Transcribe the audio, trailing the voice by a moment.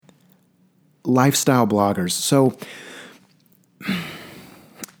lifestyle bloggers. So,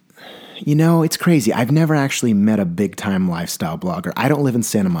 it's crazy. I've never actually met a big-time lifestyle blogger. I don't live in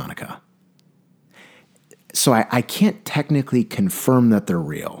Santa Monica. So I can't technically confirm that they're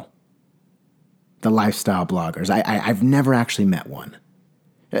real. The lifestyle bloggers. I've never actually met one.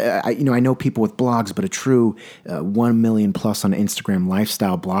 I know people with blogs, but a true 1 million plus on Instagram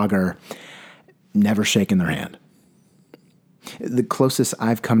lifestyle blogger, never shaken their hand. The closest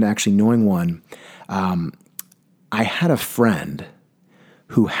I've come to actually knowing one, I had a friend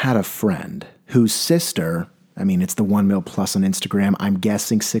who had a friend whose sister, it's the 1 mil plus on Instagram, I'm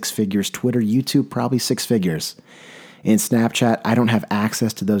guessing 6 figures, Twitter, YouTube, probably 6 figures. In Snapchat, I don't have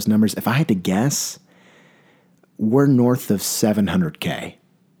access to those numbers. If I had to guess, we're north of 700K.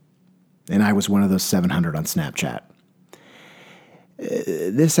 And I was one of those 700 on Snapchat.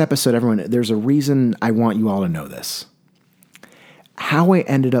 This episode, everyone, there's a reason I want you all to know this. How I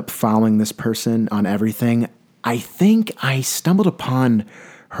ended up following this person on everything, I think I stumbled upon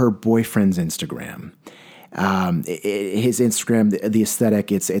her boyfriend's Instagram. His Instagram, the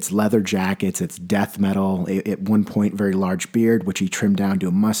aesthetic, it's leather jackets, it's death metal. At one point, very large beard, which he trimmed down to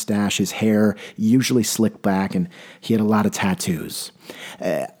a mustache. His hair usually slicked back, and he had a lot of tattoos.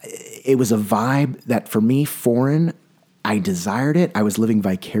 It was a vibe that, for me, foreign. I desired it. I was living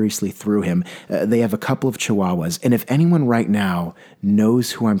vicariously through him. They have a couple of chihuahuas, and if anyone right now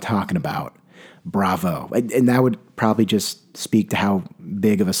knows who I'm talking about, bravo. And that would probably just speak to how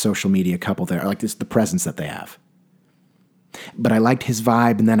big of a social media couple they are, like this, the presence that they have. But I liked his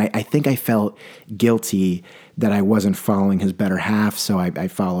vibe, and then I think I felt guilty that I wasn't following his better half, so I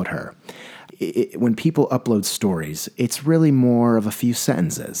followed her. When people upload stories, it's really more of a few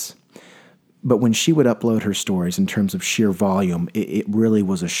sentences. But when she would upload her stories in terms of sheer volume, it really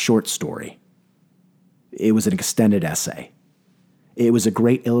was a short story. It was an extended essay. It was a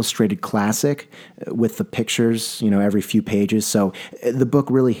great illustrated classic with the pictures, every few pages. So the book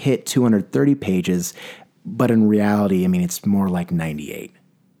really hit 230 pages, but in reality, it's more like 98.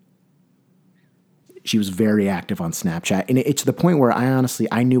 She was very active on Snapchat, and it's to the point where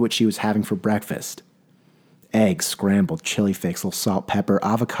I knew what she was having for breakfast. Eggs, scrambled, chili flakes, little salt, pepper,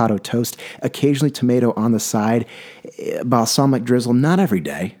 avocado toast, occasionally tomato on the side, balsamic drizzle, not every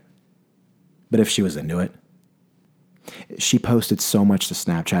day, but if she was into it. She posted so much to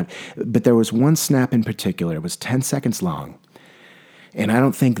Snapchat, but there was one snap in particular. It was 10 seconds long, and I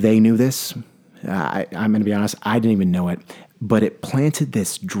don't think they knew this. I'm going to be honest, I didn't even know it, but it planted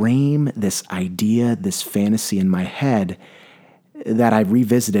this dream, this idea, this fantasy in my head that I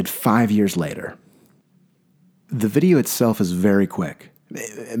revisited 5 years later. The video itself is very quick,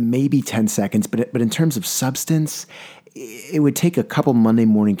 maybe 10 seconds, but in terms of substance, it would take a couple Monday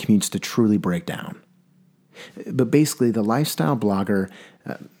morning commutes to truly break down. But basically, the lifestyle blogger,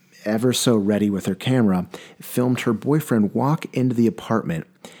 ever so ready with her camera, filmed her boyfriend walk into the apartment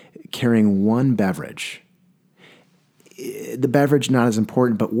carrying one beverage. The beverage, not as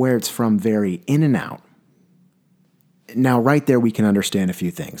important, but where it's from, very In-N-Out. Now, right there, we can understand a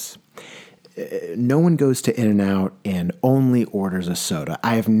few things. No one goes to In-N-Out and only orders a soda.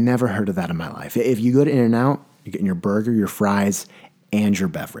 I have never heard of that in my life. If you go to In-N-Out, you're getting your burger, your fries, and your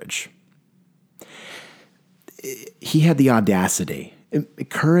beverage. He had the audacity,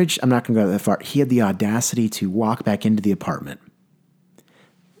 courage, I'm not going to go that far. He had the audacity to walk back into the apartment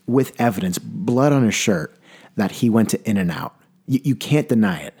with evidence, blood on his shirt, that he went to In-N-Out. You can't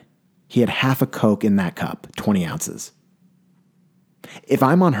deny it. He had half a Coke in that cup, 20 ounces. If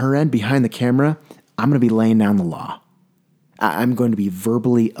I'm on her end behind the camera, I'm going to be laying down the law. I'm going to be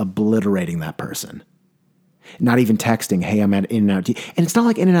verbally obliterating that person. Not even texting, hey, I'm at In-N-Out. And it's not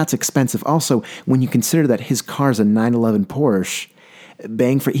like In-N-Out's expensive. Also, when you consider that his car's a 911 Porsche,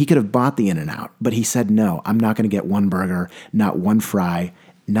 he could have bought the In-N-Out, but he said, no, I'm not going to get one burger, not one fry,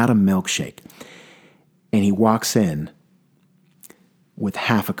 not a milkshake. And he walks in with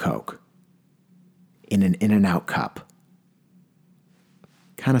half a Coke in an In-N-Out cup.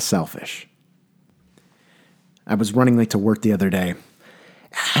 Kind of selfish. I was running late to work the other day.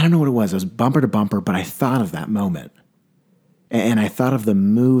 I don't know what it was. It was bumper to bumper, but I thought of that moment. And I thought of the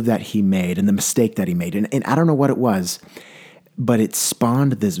move that he made and the mistake that he made. And I don't know what it was, but it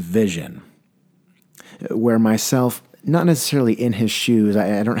spawned this vision where myself, not necessarily in his shoes,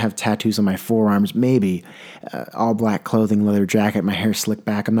 I don't have tattoos on my forearms, maybe, all black clothing, leather jacket, my hair slicked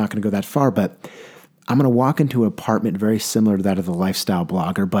back. I'm not going to go that far, but I'm going to walk into an apartment very similar to that of the lifestyle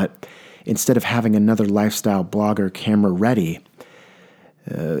blogger, but instead of having another lifestyle blogger camera ready,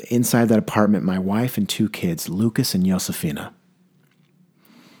 inside that apartment, my wife and 2 kids, Lucas and Josefina.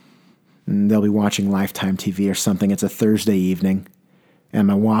 And they'll be watching Lifetime TV or something. It's a Thursday evening. And I'm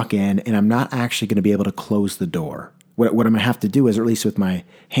going to walk in, and I'm not actually going to be able to close the door. What I'm going to have to do is, or at least with my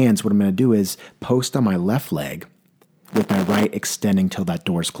hands, what I'm going to do is post on my left leg with my right extending till that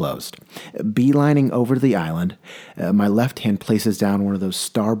door's closed. Beelining over to the island, my left hand places down one of those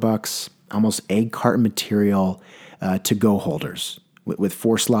Starbucks, almost egg carton material to-go holders with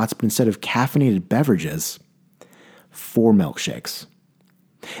 4 slots, but instead of caffeinated beverages, 4 milkshakes.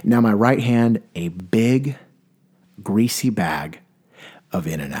 Now my right hand, a big, greasy bag of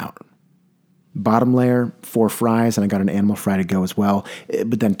In-N-Out. Bottom layer, 4 fries, and I got an animal fry to go as well,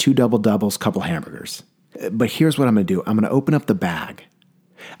 but then 2 double doubles, couple hamburgers. But here's what I'm going to do. I'm going to open up the bag.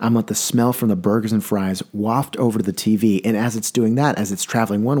 I'm going to let the smell from the burgers and fries waft over to the TV, and as it's doing that, as it's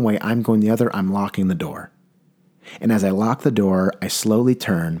traveling one way, I'm going the other, I'm locking the door. And as I lock the door, I slowly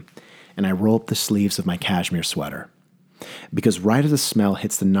turn, and I roll up the sleeves of my cashmere sweater. Because right as the smell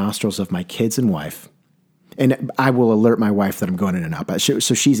hits the nostrils of my kids and wife, and I will alert my wife that I'm going in and out, so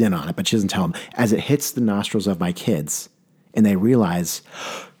she's in on it, but she doesn't tell them. As it hits the nostrils of my kids, and they realize,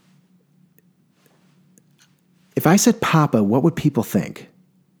 if I said Papa, what would people think?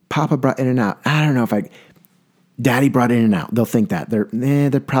 Papa brought In-N-Out. I don't know if Daddy brought In-N-Out. They'll think that.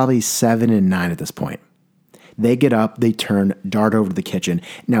 They're probably 7 and 9 at this point. They get up, they turn, dart over to the kitchen.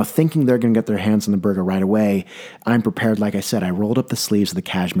 Now, thinking they're going to get their hands on the burger right away, I'm prepared. Like I said, I rolled up the sleeves of the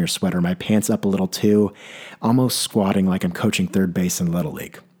cashmere sweater, my pants up a little too, almost squatting like I'm coaching third base in Little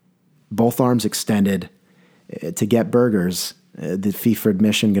League. Both arms extended. To get burgers, the fee for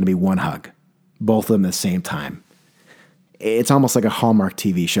admission going to be 1 hug. Both of them at the same time. It's almost like a Hallmark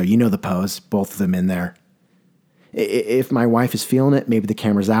TV show. You know the pose, both of them in there. If my wife is feeling it, maybe the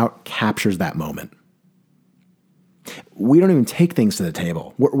camera's out, captures that moment. We don't even take things to the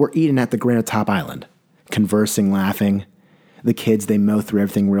table. We're eating at the Granite Top Island, conversing, laughing. The kids, they mow through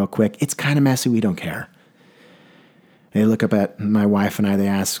everything real quick. It's kind of messy. We don't care. They look up at my wife and I. They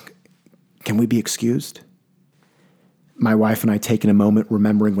ask, can we be excused? My wife and I taking a moment,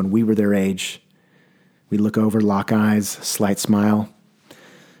 remembering when we were their age. We look over, lock eyes, slight smile.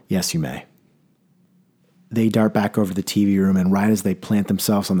 Yes, you may. They dart back over the TV room, and right as they plant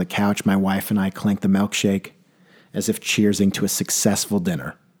themselves on the couch, my wife and I clink the milkshake as if cheersing to a successful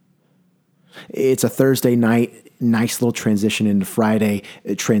dinner. It's a Thursday night, nice little transition into Friday,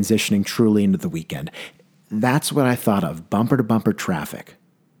 transitioning truly into the weekend. That's what I thought of, bumper-to-bumper traffic.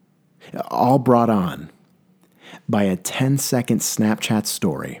 All brought on by a 10-second Snapchat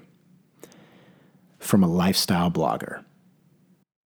story from a lifestyle blogger.